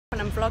When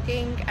I'm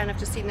vlogging and I've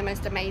just seen the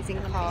most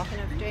amazing car. I'm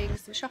thinking of doing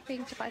some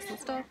shopping to buy some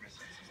stuff,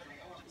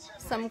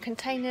 some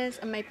containers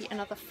and maybe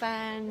another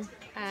fan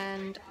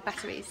and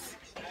batteries.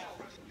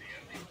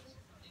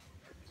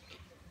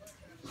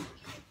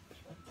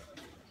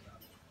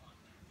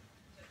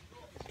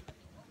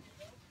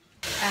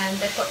 And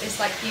they've got this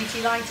like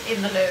beauty light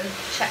in the loo.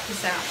 Check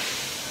this out.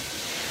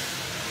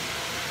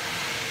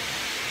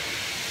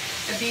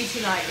 A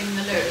beauty light in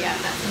the loo. Yeah,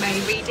 that's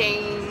amazing.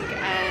 Reading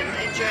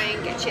and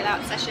enjoying a chill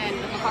out session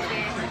with my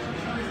coffee.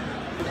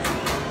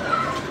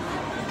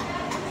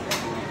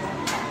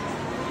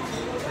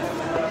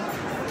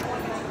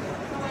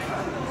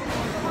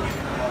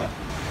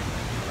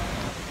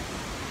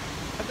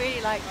 I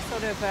really like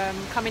sort of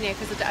coming here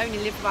because I only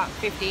live about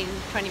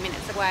 15-20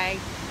 minutes away,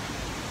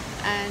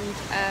 and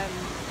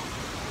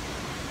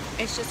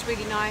it's just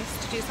really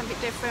nice to do something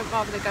different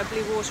rather than go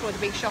Blue Water or the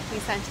big shopping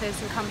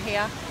centres and come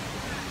here.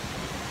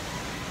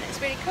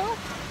 It's really cool.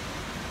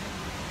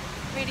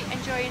 Really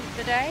enjoying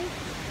the day,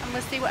 and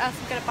we'll see what else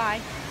I'm going to buy.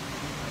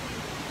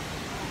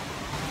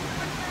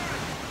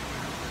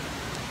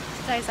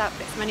 Today's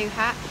outfit's my new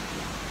hat,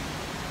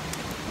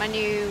 my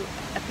new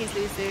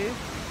Paisley Zoo,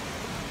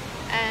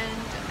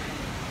 and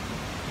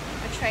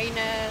my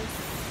trainers,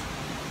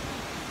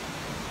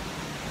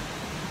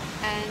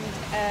 and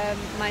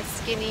my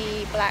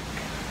skinny black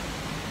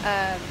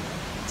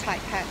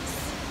tight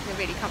pants. They're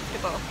really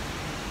comfortable.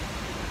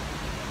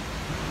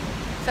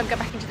 So I'm going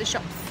back into the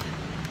shops.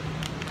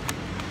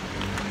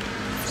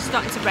 It's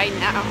starting to rain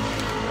now.